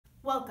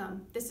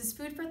Welcome, this is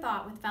Food for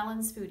Thought with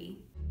Felins Foodie.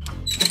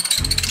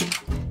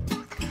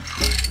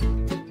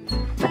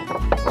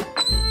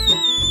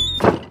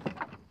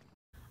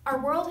 Our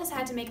world has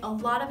had to make a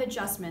lot of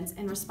adjustments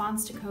in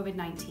response to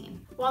COVID-19.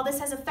 While this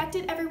has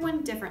affected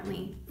everyone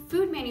differently,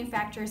 food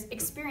manufacturers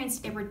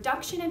experienced a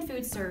reduction in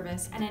food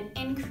service and an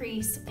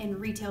increase in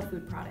retail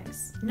food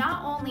products.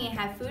 Not only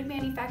have food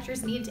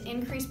manufacturers needed to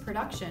increase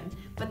production,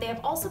 but they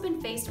have also been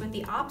faced with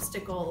the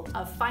obstacle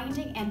of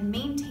finding and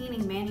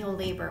maintaining manual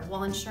labor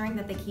while ensuring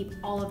that they keep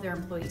all of their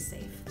employees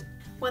safe.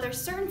 Whether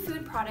certain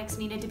food products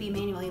needed to be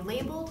manually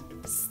labeled,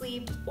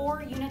 sleeved,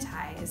 or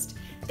unitized,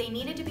 they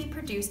needed to be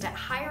produced at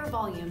higher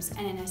volumes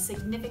and in a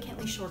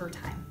significantly shorter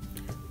time.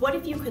 What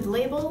if you could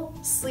label,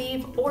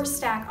 sleeve, or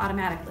stack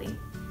automatically?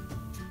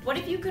 What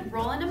if you could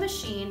roll in a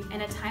machine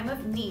in a time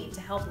of need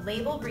to help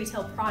label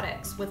retail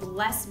products with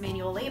less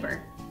manual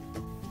labor?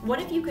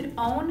 What if you could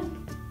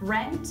own,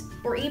 rent,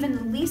 or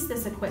even lease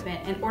this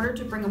equipment in order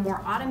to bring a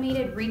more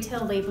automated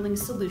retail labeling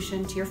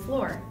solution to your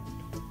floor?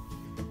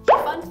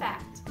 Fun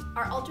fact.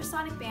 Our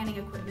ultrasonic banding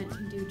equipment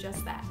can do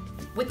just that.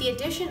 With the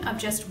addition of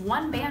just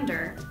one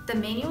bander, the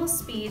manual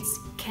speeds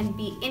can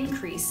be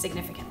increased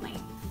significantly.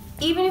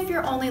 Even if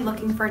you're only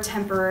looking for a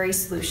temporary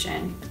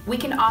solution, we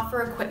can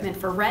offer equipment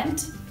for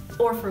rent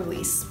or for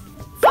lease.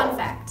 Fun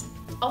fact,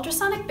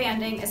 ultrasonic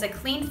banding is a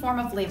clean form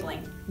of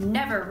labeling,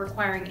 never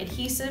requiring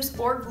adhesives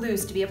or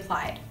glues to be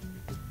applied.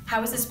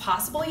 How is this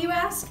possible, you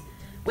ask?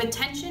 With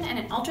tension and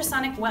an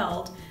ultrasonic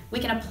weld, we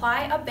can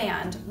apply a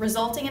band,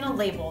 resulting in a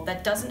label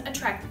that doesn't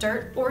attract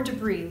dirt or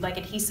debris like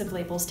adhesive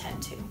labels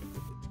tend to.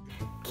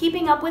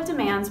 Keeping up with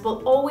demands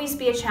will always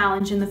be a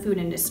challenge in the food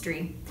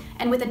industry,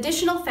 and with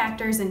additional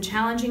factors in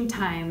challenging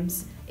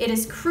times, it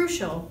is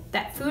crucial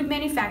that food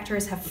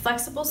manufacturers have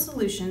flexible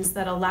solutions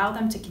that allow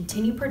them to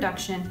continue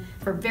production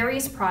for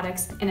various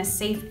products in a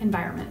safe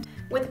environment.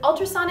 With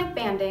ultrasonic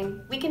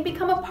banding, we can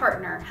become a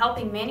partner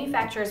helping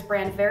manufacturers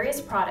brand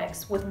various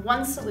products with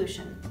one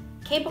solution,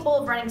 capable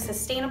of running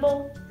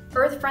sustainable,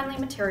 earth-friendly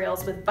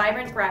materials with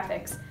vibrant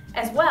graphics,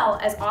 as well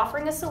as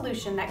offering a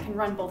solution that can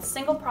run both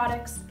single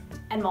products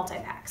and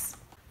multi-packs.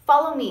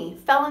 Follow me,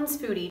 Felins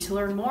Foodie, to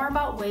learn more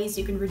about ways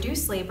you can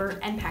reduce labor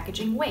and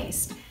packaging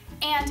waste,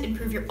 and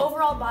improve your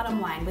overall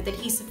bottom line with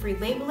adhesive-free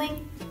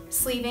labeling,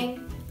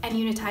 sleeving, and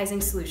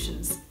unitizing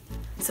solutions.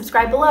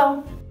 Subscribe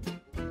below.